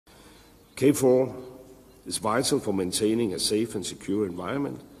KFOR is vital for maintaining a safe and secure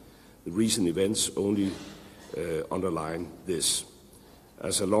environment. The recent events only underline this.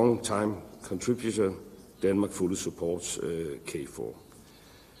 As a long-time contributor, Denmark fully supports KFOR.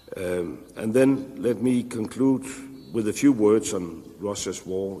 And then let me conclude with a few words on Russia's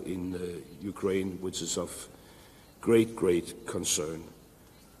war in Ukraine, which is of great concern.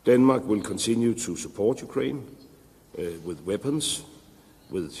 Denmark will continue to support Ukraine with weapons,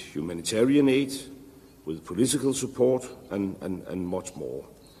 with humanitarian aid, with political support, and much more.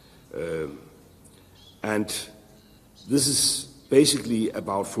 And this is basically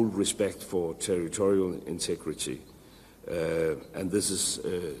about full respect for territorial integrity. And this is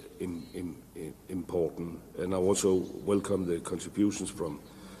important. And I also welcome the contributions from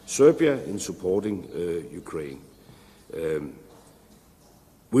Serbia in supporting Ukraine.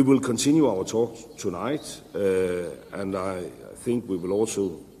 We will continue our talk tonight, and I think we will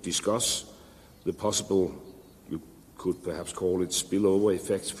also discuss the possible, you could perhaps call it, spillover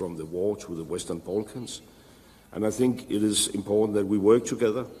effects from the war to the Western Balkans. And I think it is important that we work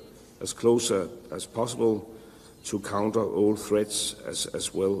together as close as possible to counter old threats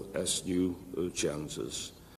as well as new challenges.